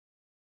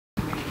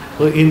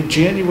Well, in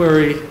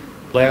January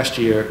last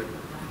year,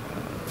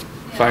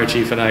 Fire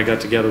Chief and I got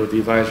together with the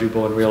advisory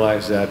board and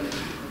realized that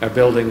our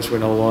buildings were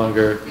no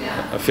longer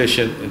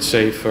efficient and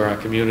safe for our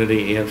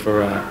community and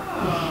for our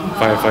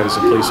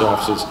firefighters and police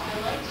officers.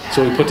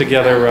 So we put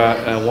together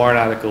a warrant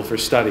article for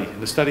study.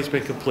 And the study's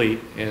been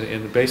complete,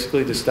 and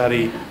basically the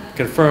study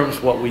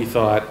confirms what we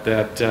thought,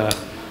 that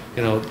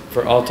you know,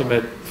 for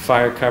ultimate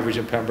fire coverage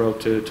in Pembroke,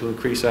 to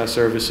increase our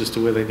services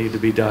to where they need to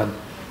be done,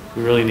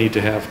 we really need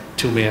to have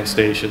two-man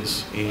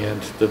stations, and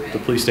the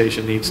police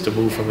station needs to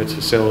move from its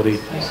facility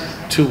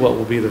to what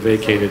will be the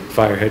vacated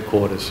fire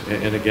headquarters.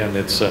 And again,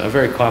 it's a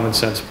very common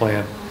sense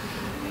plan.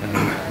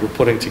 We're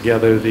putting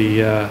together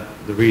the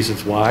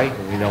reasons why,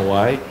 and we know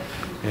why,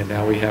 and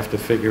now we have to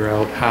figure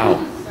out how,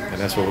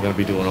 and that's what we're going to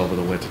be doing over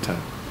the winter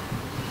time.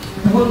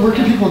 Where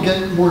can people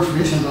get more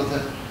information about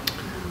that?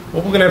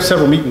 Well, we're going to have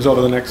several meetings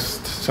over the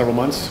next several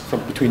months,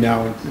 between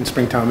now and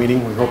Springtown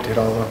meeting. We hope to hit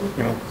all the,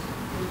 you know,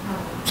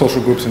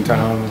 social groups in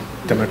town,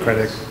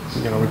 Democratic,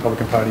 you know,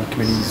 Republican Party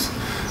committees,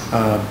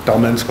 Dull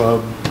Men's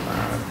Club,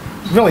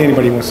 really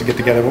anybody who wants to get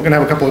together. We're going to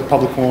have a couple of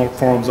public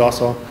forums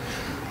also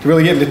to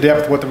really get into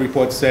depth what the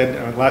report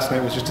said. Last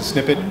night was just a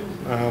snippet.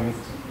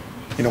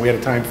 You know, we had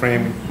a time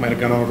frame, we might have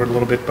gone over it a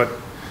little bit, but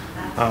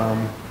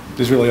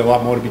there's really a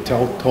lot more to be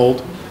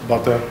told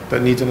about the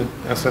needs and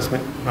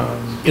assessment.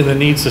 In the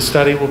needs, the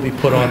study will be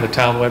put on the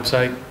town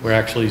website. We're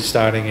actually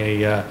starting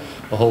a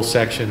whole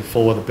section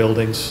for the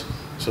buildings,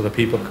 so that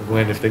people can go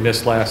in. If they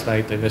missed last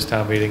night, they missed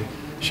town meeting,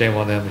 shame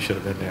on them, they should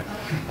have been there.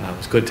 It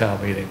was a good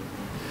town meeting.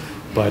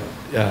 But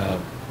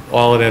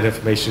all of that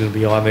information will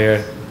be on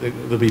there.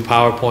 There'll be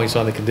PowerPoints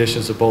on the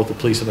conditions of both the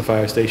police and the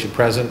fire station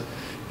present,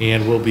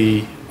 and we'll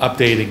be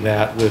updating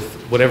that with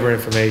whatever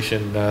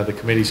information the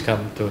committees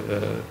come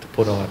to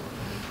put on.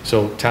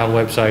 So town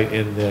website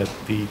and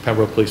the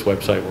Pembroke Police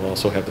website will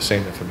also have the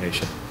same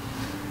information.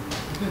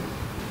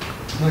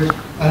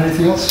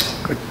 Anything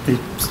else? He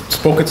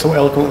spoke it so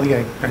eloquently,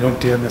 I don't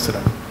dare mess it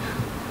up.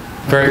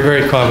 Very,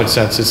 very common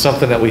sense. It's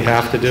something that we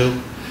have to do.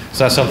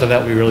 It's not something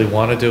that we really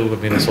want to do. I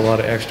mean, it's a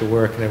lot of extra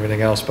work and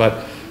everything else,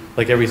 but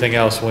like everything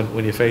else,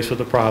 when you're faced with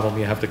a problem,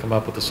 you have to come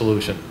up with a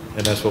solution,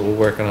 and that's what we're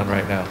working on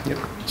right now. Yep.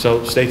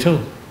 So stay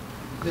tuned.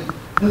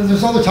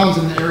 There's other towns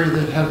in the area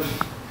that have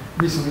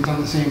recently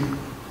done the same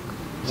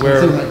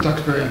thing, like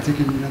Duxbury. I'm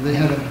thinking, you know, they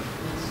had a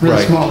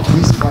really small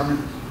police department.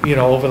 You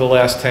know, over the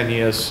last 10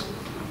 years,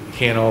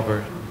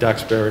 Hanover,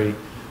 Duxbury,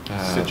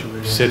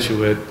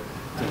 Situate,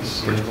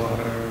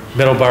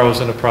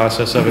 Middleborough's in the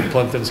process of it.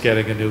 Plimpton's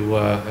getting a new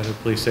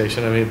police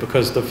station. I mean,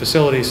 because the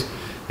facilities,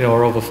 you know,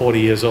 are over 40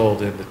 years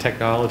old, and the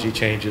technology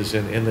changes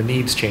and the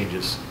needs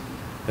changes.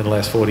 In the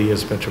last 40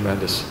 years, has been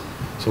tremendous.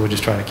 So we're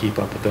just trying to keep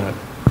up with that.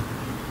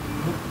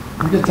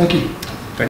 Very good, thank you.